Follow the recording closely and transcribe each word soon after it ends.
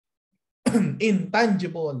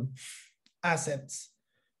intangible assets.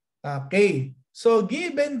 Okay. So,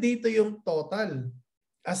 given dito yung total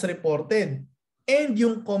as reported and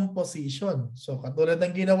yung composition. So, katulad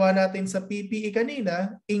ng ginawa natin sa PPE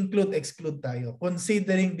kanina, include-exclude tayo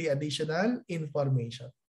considering the additional information.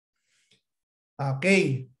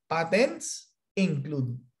 Okay. Patents,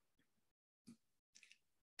 include.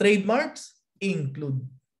 Trademarks, include.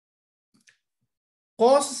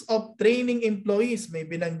 Costs of training employees, may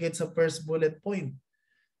binanggit sa first bullet point.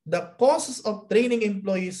 The costs of training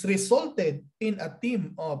employees resulted in a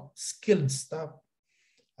team of skilled staff.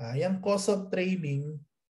 Yung cost of training,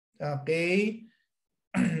 okay,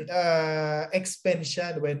 expense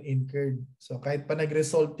yan when incurred. So kahit pa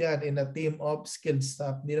nag-result yan in a team of skilled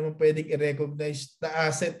staff, hindi naman pwedeng i-recognize na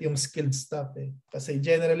asset yung skilled staff. Kasi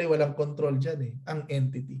generally walang control dyan ang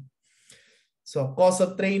entity. So cost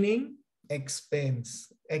of training, expense.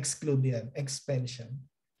 Exclude yan, expense yan.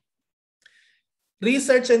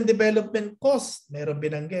 Research and development cost, meron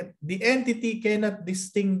binanggit. The entity cannot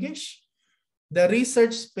distinguish the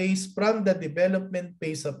research phase from the development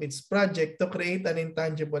phase of its project to create an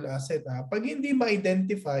intangible asset. Pag hindi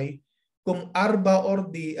ma-identify kung ARBA or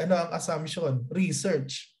D, ano ang assumption?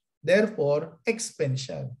 Research. Therefore, expense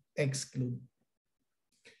yan. Exclude.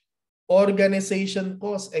 Organization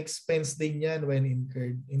cost, expense din yan when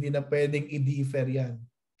incurred. Hindi na pwedeng i-defer yan.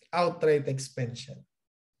 Outright expense yan.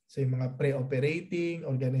 So yung mga pre-operating,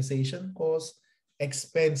 organization cost,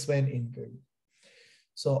 expense when incurred.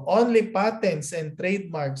 So only patents and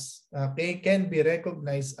trademarks can be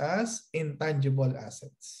recognized as intangible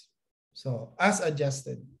assets. So as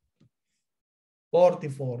adjusted,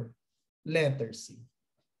 44, letter C.